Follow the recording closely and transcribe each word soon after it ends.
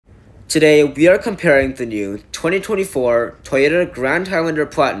Today, we are comparing the new 2024 Toyota Grand Highlander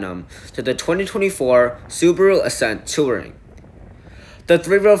Platinum to the 2024 Subaru Ascent Touring. The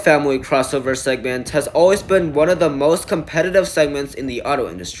three-row family crossover segment has always been one of the most competitive segments in the auto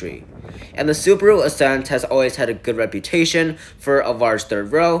industry, and the Subaru Ascent has always had a good reputation for a large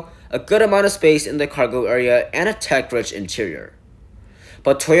third row, a good amount of space in the cargo area, and a tech-rich interior.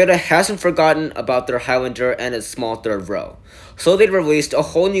 But Toyota hasn't forgotten about their Highlander and its small third row, so they released a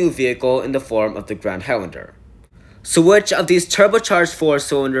whole new vehicle in the form of the Grand Highlander. So which of these turbocharged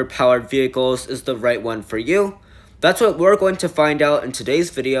 4-cylinder powered vehicles is the right one for you? That's what we're going to find out in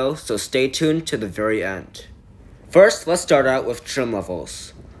today's video, so stay tuned to the very end. First, let's start out with trim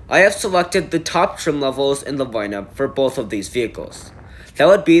levels. I have selected the top trim levels in the lineup for both of these vehicles. That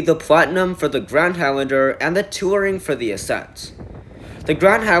would be the Platinum for the Grand Highlander and the Touring for the Ascent. The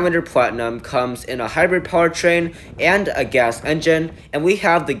Grand Highlander Platinum comes in a hybrid powertrain and a gas engine, and we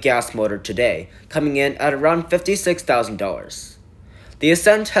have the gas motor today, coming in at around $56,000. The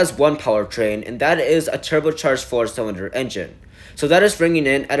Ascent has one powertrain, and that is a turbocharged 4-cylinder engine, so that is ringing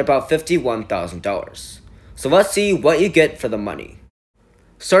in at about $51,000. So let's see what you get for the money.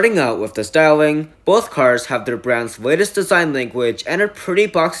 Starting out with the styling, both cars have their brand's latest design language and a pretty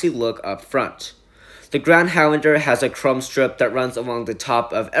boxy look up front. The Grand Highlander has a chrome strip that runs along the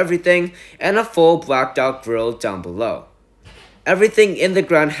top of everything and a full blacked out grille down below. Everything in the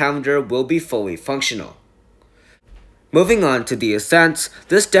Grand Highlander will be fully functional. Moving on to the Ascent,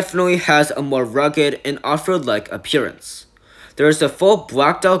 this definitely has a more rugged and off-road-like appearance. There is a full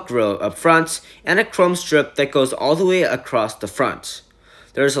blacked out grille up front and a chrome strip that goes all the way across the front.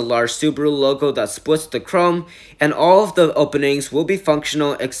 There is a large Subaru logo that splits the chrome, and all of the openings will be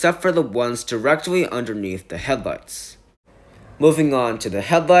functional except for the ones directly underneath the headlights. Moving on to the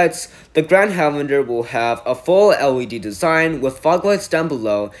headlights, the Grand Highlander will have a full LED design with fog lights down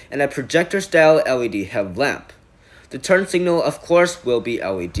below and a projector-style LED headlamp. The turn signal, of course, will be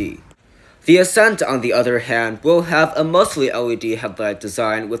LED. The Ascent, on the other hand, will have a mostly LED headlight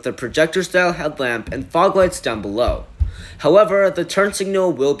design with a projector-style headlamp and fog lights down below. However, the turn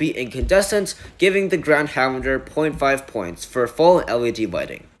signal will be incandescent, giving the Grand Highlander 0.5 points for full LED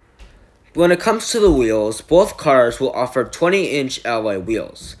lighting. When it comes to the wheels, both cars will offer 20-inch alloy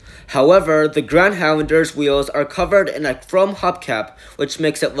wheels. However, the Grand Highlander's wheels are covered in a chrome hubcap, which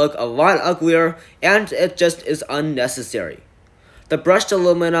makes it look a lot uglier, and it just is unnecessary. The brushed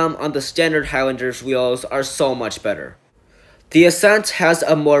aluminum on the standard Highlander's wheels are so much better. The Ascent has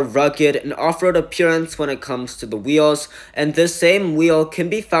a more rugged and off-road appearance when it comes to the wheels, and this same wheel can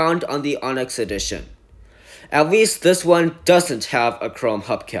be found on the Onyx Edition. At least this one doesn't have a chrome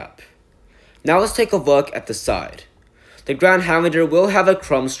hubcap. Now let's take a look at the side. The Grand Highlander will have a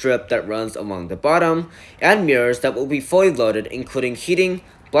chrome strip that runs along the bottom, and mirrors that will be fully loaded, including heating,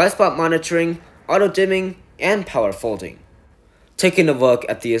 blind spot monitoring, auto dimming, and power folding. Taking a look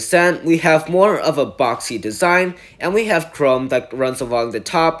at the Ascent, we have more of a boxy design, and we have chrome that runs along the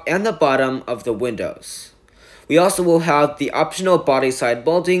top and the bottom of the windows. We also will have the optional body side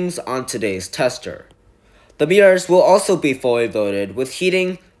moldings on today's tester. The mirrors will also be fully loaded with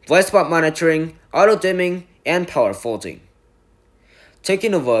heating, blind spot monitoring, auto dimming, and power folding.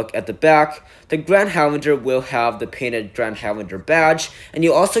 Taking a look at the back, the Grand Highlander will have the painted Grand Highlander badge, and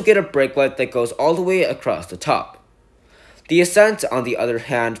you also get a brake light that goes all the way across the top. The Ascent, on the other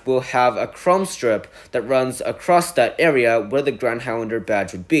hand, will have a chrome strip that runs across that area where the Grand Highlander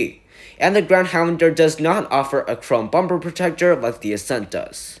badge would be, and the Grand Highlander does not offer a chrome bumper protector like the Ascent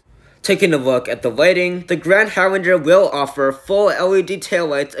does. Taking a look at the lighting, the Grand Highlander will offer full LED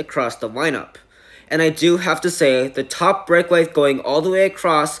taillights across the lineup. And I do have to say, the top brake light going all the way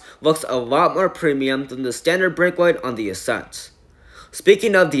across looks a lot more premium than the standard brake light on the Ascent.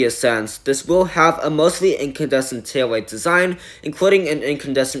 Speaking of the Ascent, this will have a mostly incandescent taillight design, including an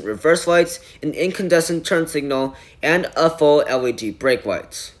incandescent reverse lights, an incandescent turn signal, and a full LED brake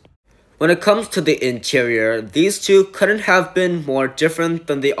light. When it comes to the interior, these two couldn't have been more different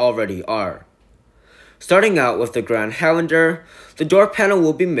than they already are. Starting out with the Grand Highlander, the door panel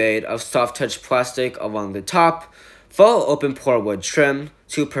will be made of soft touch plastic along the top, full open pore wood trim,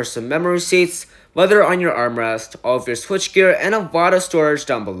 2-person memory seats, leather on your armrest, all of your switchgear, and a lot of storage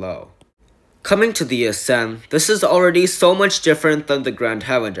down below. Coming to the Ascent, this is already so much different than the Grand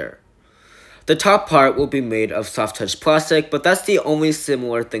Highlander. The top part will be made of soft touch plastic, but that's the only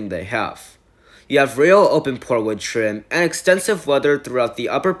similar thing they have. You have real open pore wood trim and extensive leather throughout the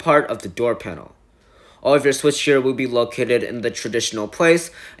upper part of the door panel. All of your switchgear will be located in the traditional place,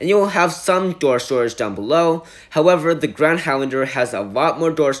 and you will have some door storage down below. However, the Grand Highlander has a lot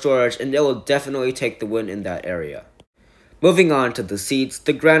more door storage, and it will definitely take the win in that area. Moving on to the seats,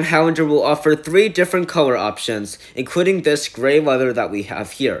 the Grand Highlander will offer 3 different color options, including this gray leather that we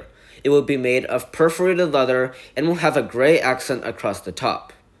have here. It will be made of perforated leather and will have a gray accent across the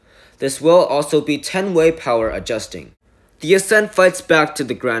top. This will also be 10-way power adjusting. The Ascent fights back to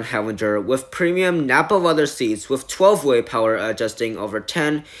the Grand Highlander with premium Napa leather seats with 12-way power adjusting over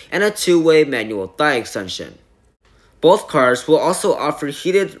 10 and a 2-way manual thigh extension. Both cars will also offer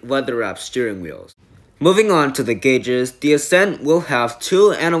heated leather-wrapped steering wheels. Moving on to the gauges, the Ascent will have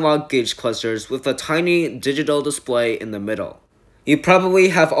 2 analog gauge clusters with a tiny digital display in the middle. You probably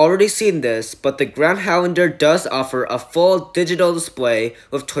have already seen this, but the Grand Highlander does offer a full digital display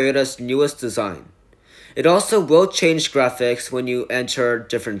with Toyota's newest design. It also will change graphics when you enter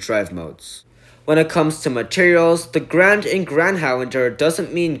different drive modes. When it comes to materials, the Grand in Grand Highlander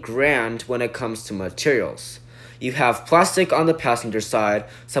doesn't mean grand when it comes to materials. You have plastic on the passenger side,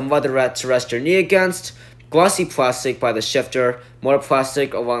 some leatherette to rest your knee against, glossy plastic by the shifter, more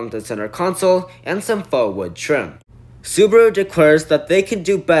plastic along the center console, and some faux wood trim. Subaru declares that they can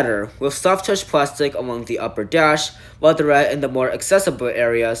do better with soft touch plastic along the upper dash, leatherette in the more accessible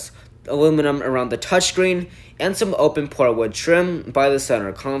areas, aluminum around the touchscreen, and some open pore wood trim by the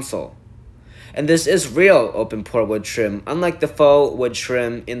center console. And this is real open pore wood trim, unlike the faux wood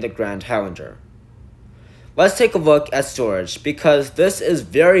trim in the Grand Highlander. Let's take a look at storage, because this is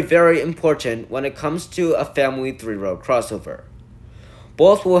very important when it comes to a family 3-row crossover.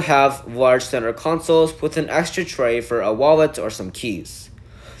 Both will have large center consoles with an extra tray for a wallet or some keys.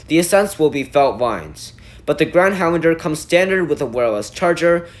 The Ascents will be felt lines, but the Grand Highlander comes standard with a wireless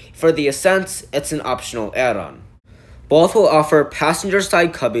charger. For the Ascents, it's an optional add-on. Both will offer passenger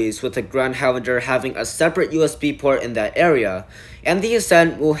side cubbies, with the Grand Highlander having a separate USB port in that area, and the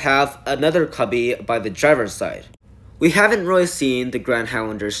Ascent will have another cubby by the driver's side. We haven't really seen the Grand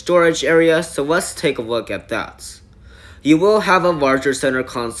Highlander's storage area, so let's take a look at that. You will have a larger center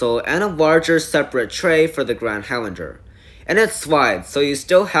console and a larger separate tray for the Grand Highlander. And it slides, so you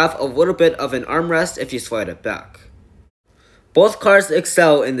still have a little bit of an armrest if you slide it back. Both cars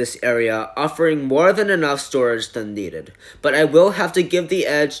excel in this area, offering more than enough storage than needed, but I will have to give the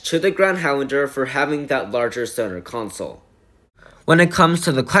edge to the Grand Highlander for having that larger center console. When it comes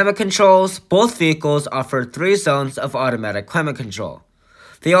to the climate controls, both vehicles offer 3 zones of automatic climate control.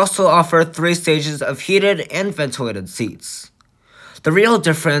 They also offer 3 stages of heated and ventilated seats. The real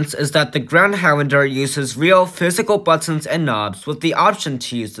difference is that the Grand Highlander uses real physical buttons and knobs with the option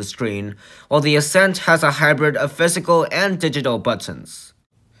to use the screen, while the Ascent has a hybrid of physical and digital buttons.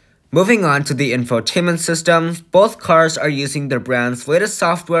 Moving on to the infotainment system, both cars are using their brand's latest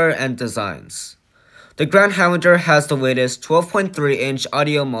software and designs. The Grand Highlander has the latest 12.3-inch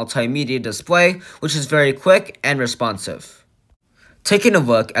audio multimedia display, which is very quick and responsive. Taking a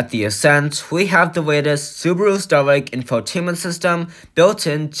look at the Ascent, we have the latest Subaru Star-like infotainment system built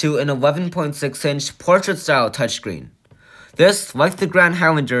into an 11.6-inch portrait-style touchscreen. This, like the Grand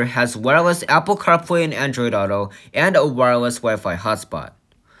Highlander, has wireless Apple CarPlay and Android Auto, and a wireless Wi-Fi hotspot.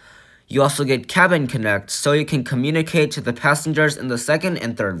 You also get Cabin Connect, so you can communicate to the passengers in the second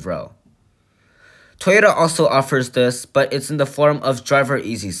and third row. Toyota also offers this, but it's in the form of Driver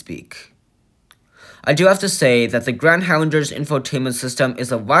Easy Speak. I do have to say that the Grand Highlander's infotainment system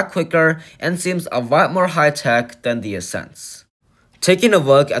is a lot quicker and seems a lot more high-tech than the Ascent's. Taking a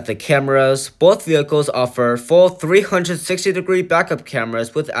look at the cameras, both vehicles offer full 360-degree backup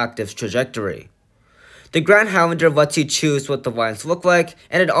cameras with active trajectory. The Grand Highlander lets you choose what the lines look like,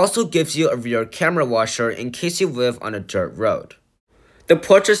 and it also gives you a rear camera washer in case you live on a dirt road. The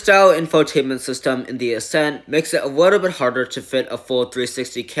portrait-style infotainment system in the Ascent makes it a little bit harder to fit a full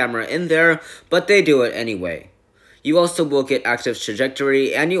 360 camera in there, but they do it anyway. You also will get active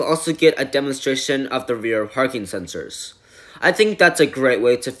trajectory, and you also get a demonstration of the rear parking sensors. I think that's a great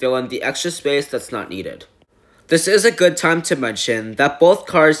way to fill in the extra space that's not needed. This is a good time to mention that both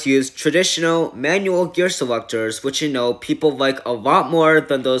cars use traditional manual gear selectors, which you know people like a lot more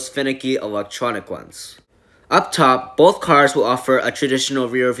than those finicky electronic ones. Up top, both cars will offer a traditional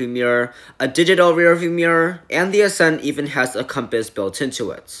rearview mirror, a digital rearview mirror, and the Ascent even has a compass built into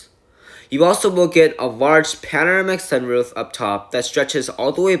it. You also will get a large panoramic sunroof up top that stretches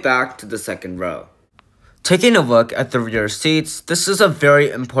all the way back to the second row. Taking a look at the rear seats, this is a very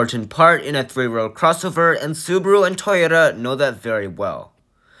important part in a 3-row crossover, and Subaru and Toyota know that very well.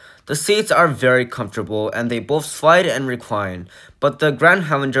 The seats are very comfortable and they both slide and recline, but the Grand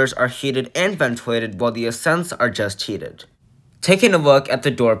Highlanders are heated and ventilated while the Ascents are just heated. Taking a look at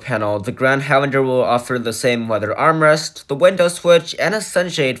the door panel, the Grand Highlander will offer the same leather armrest, the window switch, and a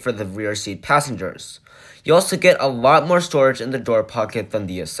sunshade for the rear seat passengers. You also get a lot more storage in the door pocket than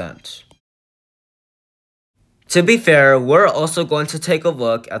the Ascent. To be fair, we're also going to take a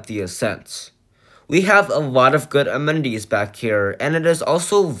look at the Ascent. We have a lot of good amenities back here, and it is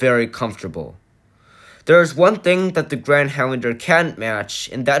also very comfortable. There is one thing that the Grand Highlander can't match,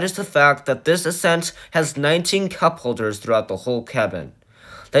 and that is the fact that this Ascent has 19 cup holders throughout the whole cabin.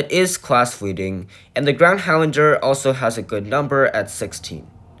 That is class leading, and the Grand Highlander also has a good number at 16.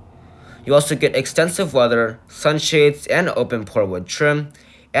 You also get extensive leather, sunshades, and open plywood trim,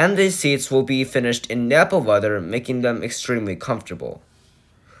 and these seats will be finished in Napa leather, making them extremely comfortable.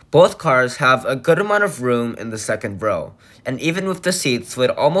 Both cars have a good amount of room in the second row, and even with the seats slid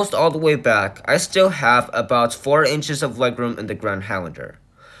almost all the way back, I still have about 4 inches of legroom in the Grand Highlander.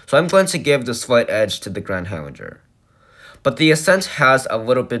 So I'm going to give the slight edge to the Grand Highlander. But the Ascent has a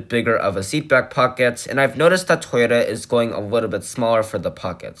little bit bigger of a seat back pocket, and I've noticed that Toyota is going a little bit smaller for the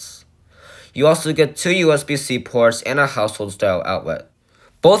pockets. You also get 2 USB-C ports and a household-style outlet.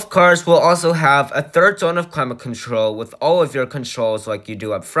 Both cars will also have a third zone of climate control with all of your controls like you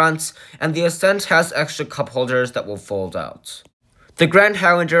do up front, and the Ascent has extra cup holders that will fold out. The Grand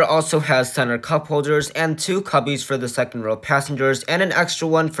Highlander also has center cup holders and 2 cubbies for the second row passengers and an extra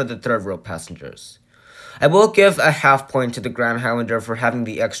one for the third row passengers. I will give a half point to the Grand Highlander for having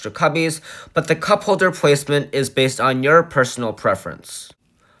the extra cubbies, but the cup holder placement is based on your personal preference.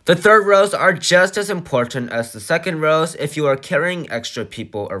 The third rows are just as important as the second rows if you are carrying extra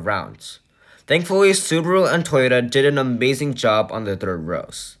people around. Thankfully, Subaru and Toyota did an amazing job on the third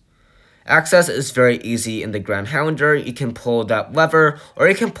rows. Access is very easy in the Grand Highlander. You can pull that lever or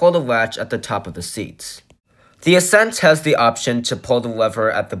you can pull the latch at the top of the seat. The Ascent has the option to pull the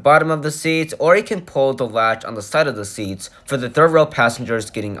lever at the bottom of the seat, or you can pull the latch on the side of the seats for the third row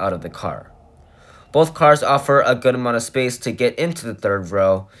passengers getting out of the car. Both cars offer a good amount of space to get into the third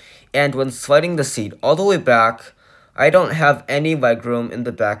row, and when sliding the seat all the way back, I don't have any legroom in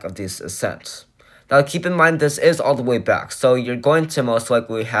the back of this Ascent. Now keep in mind this is all the way back, so you're going to most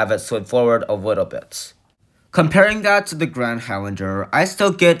likely have it slid forward a little bit. Comparing that to the Grand Highlander, I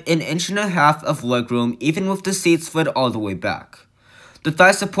still get 1.5 inches of legroom even with the seat slid all the way back. The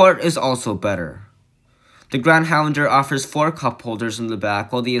thigh support is also better. The Grand Highlander offers 4 cup holders in the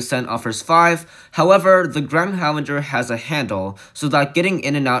back, while the Ascent offers 5. However, the Grand Highlander has a handle, so that getting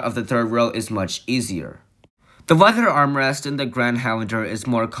in and out of the third row is much easier. The leather armrest in the Grand Highlander is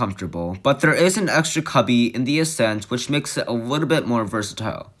more comfortable, but there is an extra cubby in the Ascent which makes it a little bit more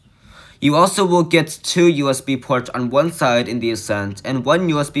versatile. You also will get 2 USB ports on one side in the Ascent and 1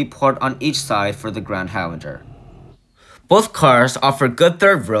 USB port on each side for the Grand Highlander. Both cars offer good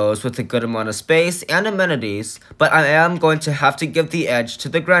third rows with a good amount of space and amenities, but I am going to have to give the edge to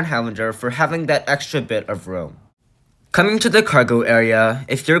the Grand Highlander for having that extra bit of room. Coming to the cargo area,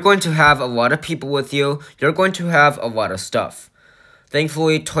 if you're going to have a lot of people with you, you're going to have a lot of stuff.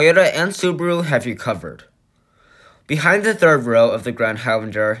 Thankfully, Toyota and Subaru have you covered. Behind the third row of the Grand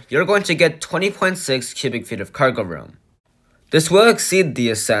Highlander, you're going to get 20.6 cubic feet of cargo room. This will exceed the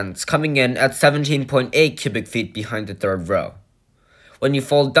Ascent, coming in at 17.8 cubic feet behind the third row. When you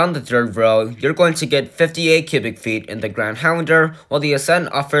fold down the third row, you're going to get 58 cubic feet in the Grand Highlander, while the Ascent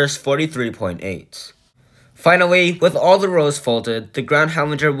offers 43.8. Finally, with all the rows folded, the Grand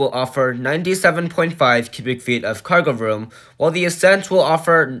Highlander will offer 97.5 cubic feet of cargo room, while the Ascent will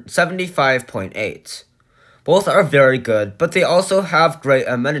offer 75.8. Both are very good, but they also have great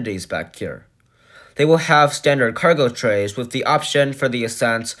amenities back here. They will have standard cargo trays with the option for the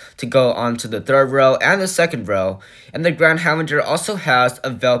Ascent to go onto the third row and the second row, and the Grand Highlander also has a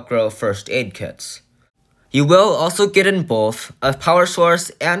Velcro first aid kit. You will also get in both a power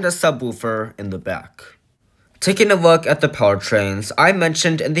source and a subwoofer in the back. Taking a look at the powertrains, I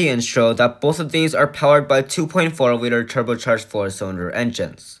mentioned in the intro that both of these are powered by 2.4-liter turbocharged 4-cylinder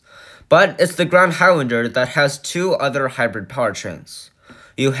engines. But it's the Grand Highlander that has 2 other hybrid powertrains.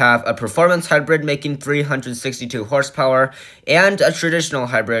 You have a performance hybrid making 362 horsepower, and a traditional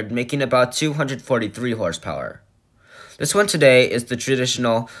hybrid making about 243 horsepower. This one today is the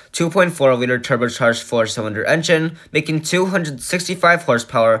traditional 2.4-liter turbocharged 4-cylinder engine, making 265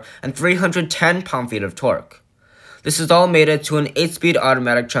 horsepower and 310 pound-feet of torque. This is all mated to an 8-speed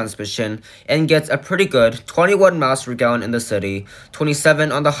automatic transmission and gets a pretty good 21 miles per gallon in the city,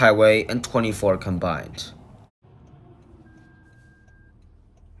 27 on the highway, and 24 combined.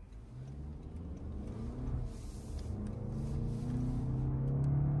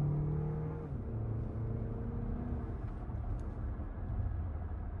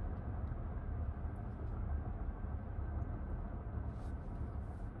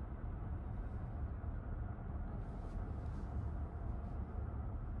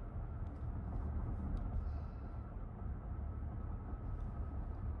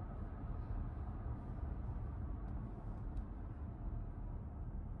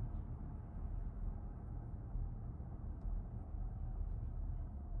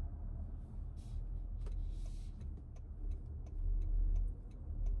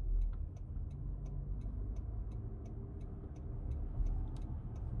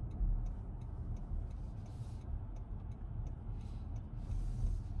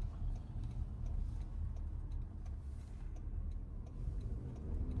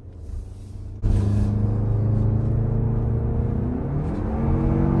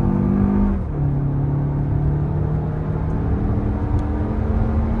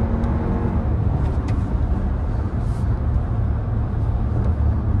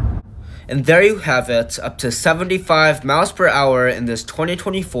 And there you have it, up to 75 miles per hour in this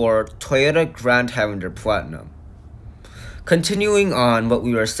 2024 Toyota Grand Highlander Platinum. Continuing on what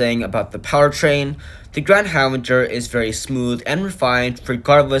we were saying about the powertrain, the Grand Highlander is very smooth and refined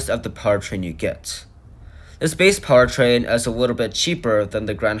regardless of the powertrain you get. This base powertrain is a little bit cheaper than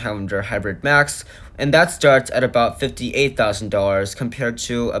the Grand Highlander Hybrid Max, and that starts at about $58,000 compared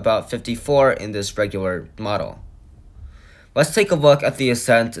to about $54,000 in this regular model. Let's take a look at the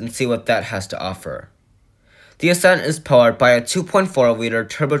Ascent and see what that has to offer. The Ascent is powered by a 2.4-liter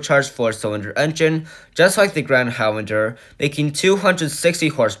turbocharged 4-cylinder engine, just like the Grand Highlander, making 260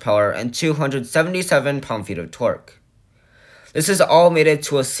 horsepower and 277 pound-feet of torque. This is all mated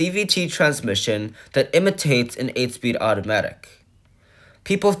to a CVT transmission that imitates an 8-speed automatic.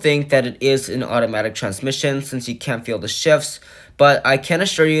 People think that it is an automatic transmission since you can't feel the shifts, but I can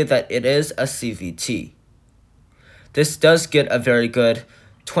assure you that it is a CVT. This does get a very good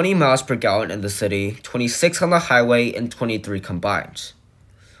 20 miles per gallon in the city, 26 on the highway, and 23 combined.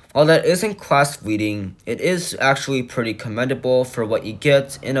 While that isn't class-leading, it is actually pretty commendable for what you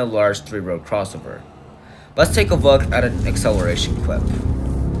get in a large 3-row crossover. Let's take a look at an acceleration clip.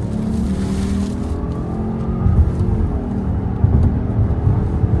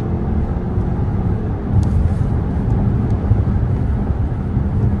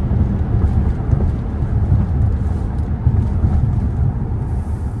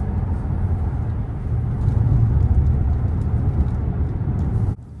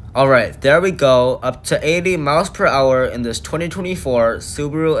 Alright, there we go, up to 80 miles per hour in this 2024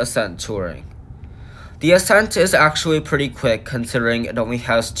 Subaru Ascent Touring. The Ascent is actually pretty quick considering it only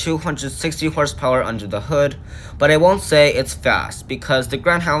has 260 horsepower under the hood, but I won't say it's fast because the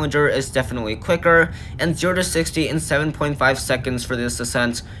Grand Highlander is definitely quicker, and 0 to 60 in 7.5 seconds for this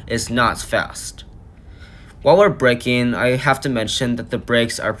Ascent is not fast. While we're braking, I have to mention that the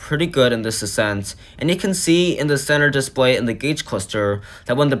brakes are pretty good in this Ascent, and you can see in the center display in the gauge cluster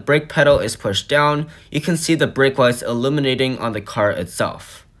that when the brake pedal is pushed down, you can see the brake lights illuminating on the car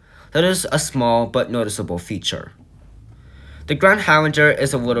itself. That is a small but noticeable feature. The Grand Highlander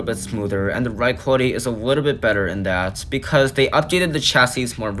is a little bit smoother and the ride quality is a little bit better in that because they updated the chassis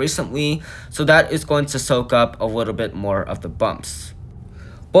more recently, so that is going to soak up a little bit more of the bumps.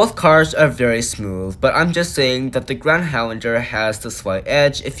 Both cars are very smooth, but I'm just saying that the Grand Highlander has the slight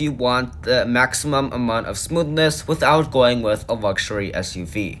edge if you want the maximum amount of smoothness without going with a luxury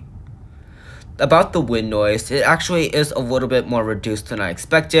SUV. About the wind noise, it actually is a little bit more reduced than I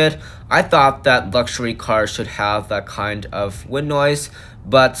expected. I thought that luxury cars should have that kind of wind noise,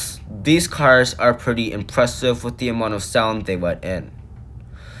 but these cars are pretty impressive with the amount of sound they let in.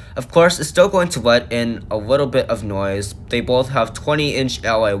 Of course, it's still going to let in a little bit of noise. They both have 20-inch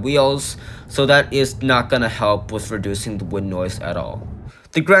alloy wheels, so that is not going to help with reducing the wind noise at all.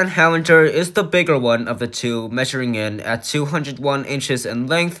 The Grand Highlander is the bigger one of the two, measuring in at 201 inches in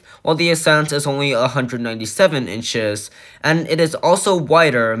length, while the Ascent is only 197 inches, and it is also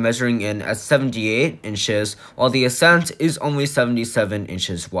wider, measuring in at 78 inches, while the Ascent is only 77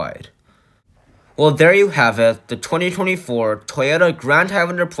 inches wide. Well, there you have it. The 2024 Toyota Grand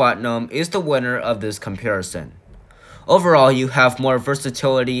Highlander Platinum is the winner of this comparison. Overall, you have more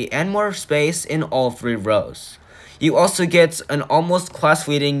versatility and more space in all 3 rows. You also get an almost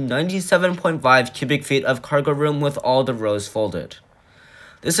class-leading 97.5 cubic feet of cargo room with all the rows folded.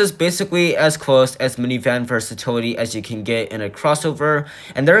 This is basically as close as minivan versatility as you can get in a crossover,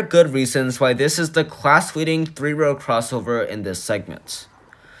 and there are good reasons why this is the class-leading 3-row crossover in this segment.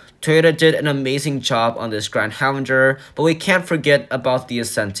 Toyota did an amazing job on this Grand Highlander, but we can't forget about the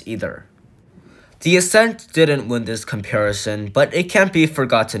Ascent either. The Ascent didn't win this comparison, but it can't be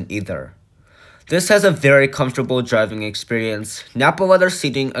forgotten either. This has a very comfortable driving experience, Nappa leather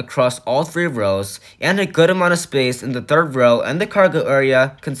seating across all 3 rows, and a good amount of space in the 3rd row and the cargo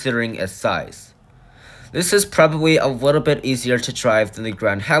area considering its size. This is probably a little bit easier to drive than the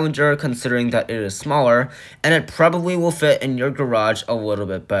Grand Highlander considering that it is smaller, and it probably will fit in your garage a little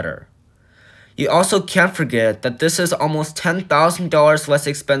bit better. You also can't forget that this is almost $10,000 less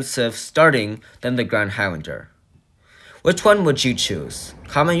expensive starting than the Grand Highlander. Which one would you choose?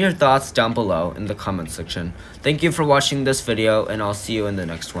 Comment your thoughts down below in the comment section. Thank you for watching this video, and I'll see you in the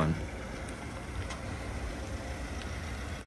next one.